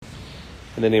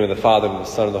In the name of the Father, and the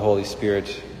Son, and the Holy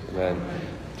Spirit. Amen.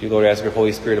 Dear Lord, I ask your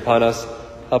Holy Spirit upon us.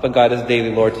 Help and guide us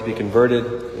daily, Lord, to be converted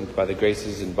and by the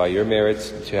graces and by your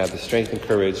merits, to have the strength and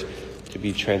courage to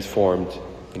be transformed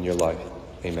in your life.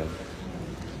 Amen.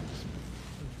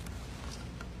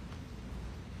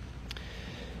 I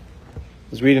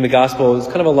was reading the gospel. It's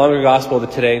kind of a longer gospel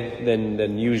today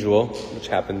than usual, which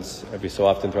happens every so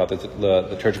often throughout the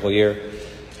liturgical year.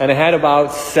 And I had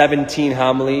about 17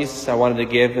 homilies I wanted to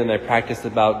give, and I practiced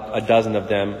about a dozen of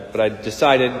them. But I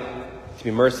decided to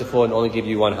be merciful and only give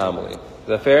you one homily. Is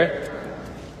that fair?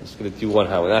 I'm just going to do one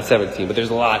homily, not 17. But there's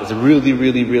a lot. It's a really,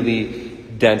 really, really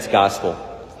dense gospel.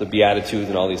 The Beatitudes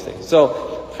and all these things.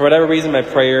 So, for whatever reason, my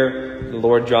prayer, the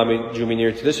Lord drew me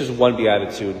near to this. Is one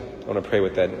Beatitude. I want to pray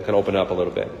with that. I'm going to open up a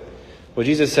little bit. Well,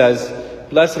 Jesus says,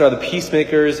 "Blessed are the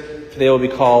peacemakers, for they will be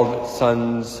called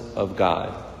sons of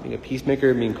God." Being a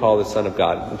peacemaker, being called a son of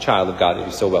God, a child of God, if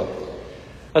you so will.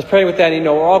 I was praying with that,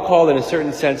 we're all called in a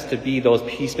certain sense to be those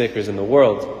peacemakers in the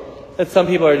world. That some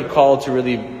people are called to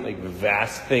really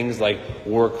vast things like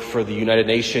work for the United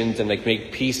Nations and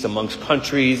make peace amongst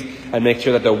countries and make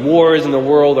sure that the wars in the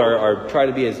world are try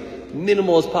to be as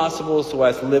minimal as possible so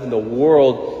as to live in the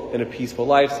world in a peaceful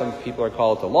life. Some people are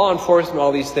called to law enforcement,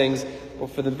 all these things. Well,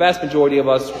 for the vast majority of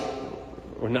us,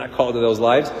 we're not called to those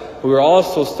lives, but we're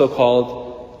also still called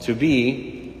to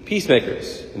be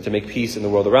peacemakers and to make peace in the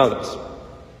world around us.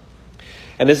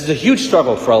 And this is a huge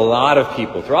struggle for a lot of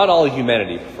people throughout all of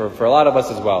humanity, for a lot of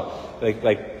us as well.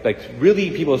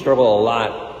 Really people struggle a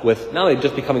lot with not only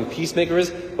just becoming peacemakers,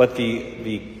 but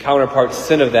the counterpart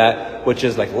sin of that, which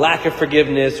is lack of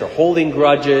forgiveness or holding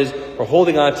grudges or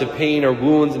holding on to pain or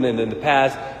wounds in the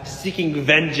past, seeking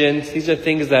vengeance. These are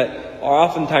things that are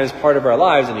oftentimes part of our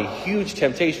lives and a huge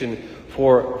temptation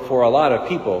for a lot of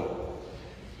people.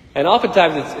 And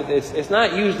oftentimes it's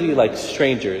not usually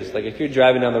strangers. If you're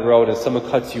driving down the road and someone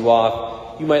cuts you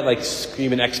off, you might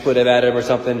scream an expletive at him or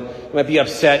something. You might be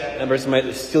upset. That person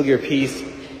might steal your peace.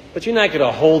 But you're not going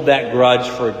to hold that grudge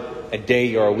for a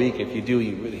day or a week. If you do,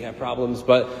 you really have problems.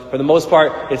 But for the most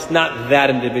part, it's not that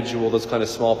individual, those kind of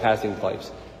small passing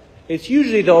types. It's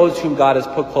usually those whom God has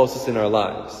put closest in our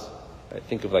lives. Right?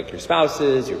 Think of your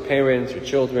spouses, your parents, your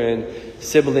children,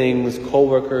 siblings,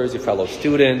 co-workers, your fellow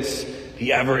students,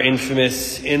 the ever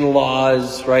infamous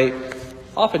in-laws, right?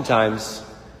 Oftentimes,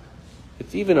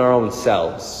 it's even our own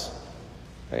selves.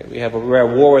 Right? We're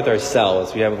at war with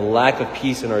ourselves. We have a lack of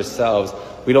peace in ourselves.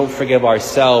 We don't forgive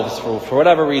ourselves for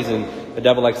whatever reason. The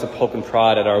devil likes to poke and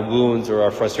prod at our wounds or our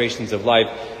frustrations of life,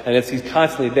 and he's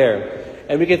constantly there.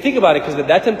 And we can think about it because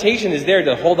that temptation is there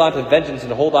to hold on to vengeance and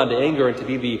to hold on to anger and to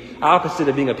be the opposite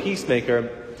of being a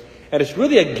peacemaker. And it's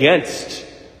really against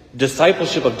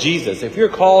discipleship of Jesus. If you're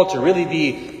called to really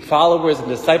be followers and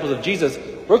disciples of Jesus,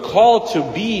 we're called to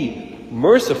be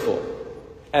merciful.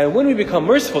 And when we become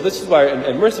merciful, this is why,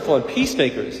 and merciful and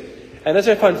peacemakers. And that's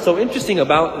what I find so interesting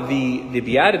about the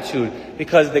Beatitude,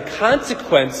 because the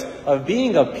consequence of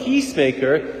being a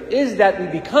peacemaker is that we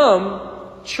become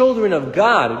children of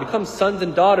God. We become sons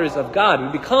and daughters of God.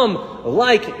 We become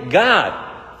like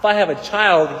God. If I have a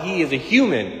child, he is a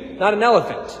human, not an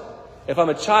elephant. If I'm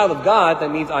a child of God,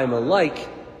 that means I'm like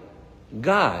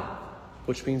God.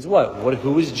 Which means what?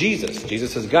 Who is Jesus?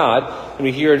 Jesus is God. And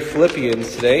we hear in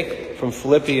Philippians today, from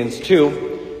Philippians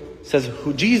 2, it says,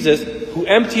 Jesus, who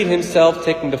emptied himself,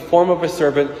 taking the form of a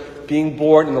servant, being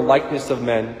born in the likeness of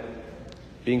men,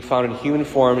 being found in human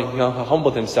form, he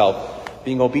humbled himself,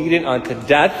 being obedient unto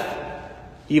death,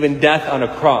 even death on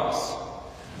a cross.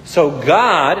 So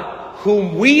God,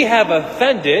 whom we have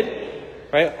offended,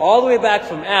 right, all the way back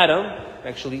from Adam.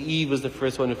 Actually, Eve was the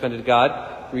first one who offended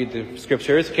God. Read the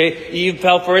scriptures, okay? Eve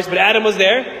fell first, but Adam was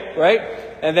there, right?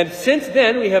 And then since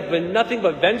then, we have been nothing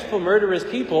but vengeful, murderous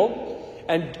people.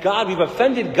 And we've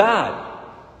offended God,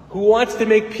 who wants to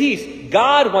make peace.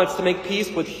 God wants to make peace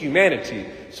with humanity.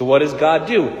 So what does God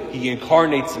do? He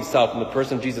incarnates himself in the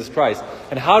person of Jesus Christ.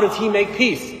 And how does he make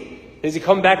peace? Does he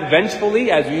come back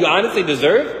vengefully as we honestly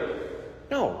deserve?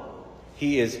 No.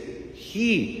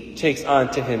 He takes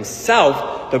onto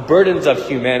himself the burdens of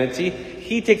humanity.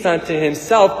 He takes onto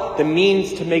himself the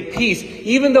means to make peace.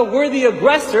 Even though we're the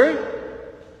aggressor,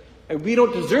 and we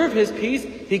don't deserve his peace,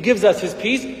 he gives us his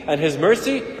peace and his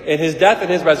mercy in his death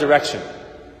and his resurrection.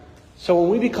 So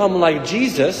when we become like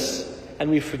Jesus,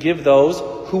 and we forgive those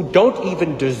who don't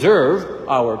even deserve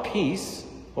our peace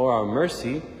or our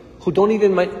mercy, who they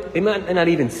might not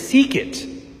even seek it.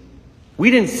 We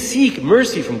didn't seek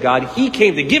mercy from God. He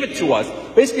came to give it to us,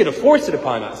 basically to force it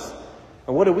upon us.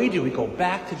 And what do? We go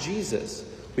back to Jesus.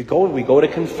 We go to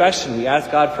confession. We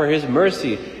ask God for his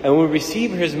mercy. And when we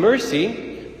receive his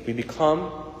mercy, we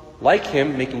become like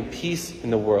him, making peace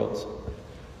in the world.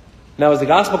 Now, as the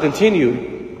gospel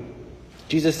continued,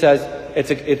 Jesus says,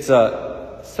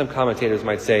 some commentators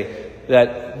might say,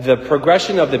 that the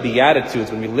progression of the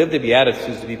Beatitudes, when we live the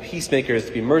Beatitudes, to be peacemakers,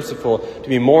 to be merciful, to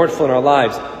be mournful in our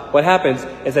lives, what happens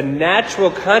is a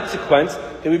natural consequence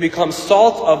that we become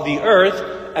salt of the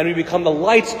earth and we become the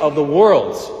light of the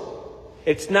world.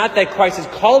 It's not that Christ is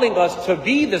calling us to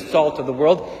be the salt of the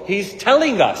world. He's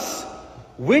telling us,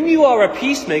 when you are a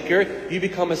peacemaker, you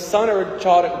become a son or a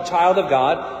child of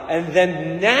God, and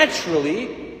then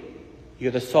naturally,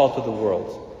 you're the salt of the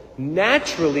world.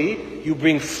 Naturally, you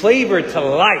bring flavor to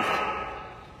life.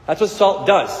 That's what salt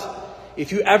does.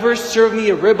 If you ever serve me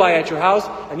a ribeye at your house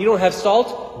and you don't have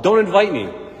salt, don't invite me.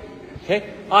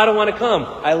 Okay? I don't want to come.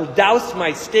 I'll douse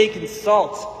my steak in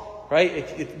salt.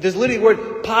 Right? There's literally a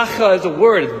word, pacha is a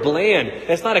word, it's bland.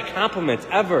 That's not a compliment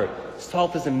ever.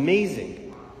 Salt is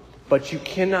amazing. But you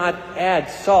cannot add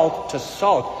salt to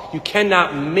salt. You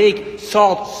cannot make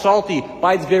salt salty.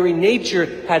 By its very nature,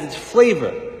 it has its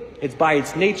flavor. It's by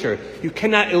its nature. You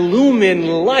cannot illumine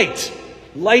light.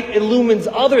 Light illumines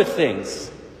other things.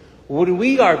 When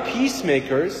we are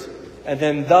peacemakers, and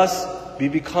then thus we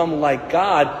become like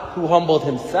God, who humbled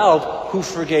himself, who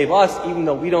forgave us, even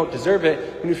though we don't deserve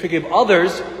it, when we forgive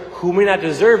others who may not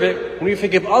deserve it, when we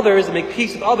forgive others and make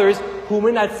peace with others who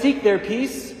may not seek their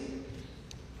peace,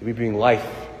 we bring life,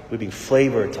 we bring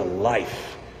flavor to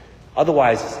life.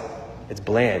 Otherwise, it's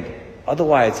bland.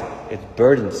 Otherwise, it's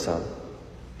burdensome.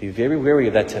 Be very wary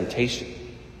of that temptation.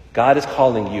 God is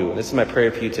calling you, and this is my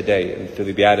prayer for you today, and through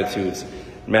the Beatitudes,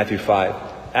 Matthew 5.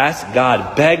 Ask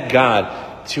God, beg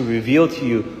God to reveal to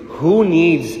you who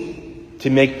needs to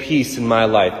make peace in my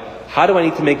life. How do I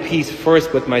need to make peace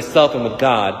first with myself and with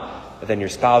God, but then your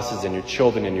spouses and your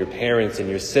children and your parents and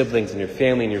your siblings and your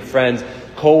family and your friends,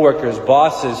 co-workers,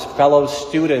 bosses, fellow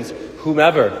students,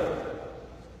 whomever.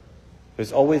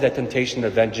 There's always that temptation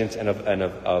of vengeance and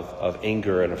of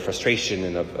anger and of frustration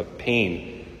and of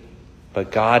pain.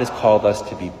 But God has called us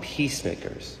to be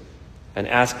peacemakers and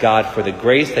ask God for the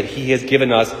grace that he has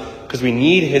given us, because we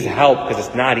need his help, because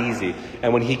it's not easy.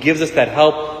 And when he gives us that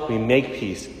help, we make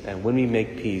peace. And when we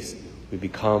make peace, we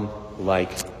become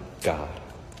like God.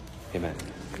 Amen.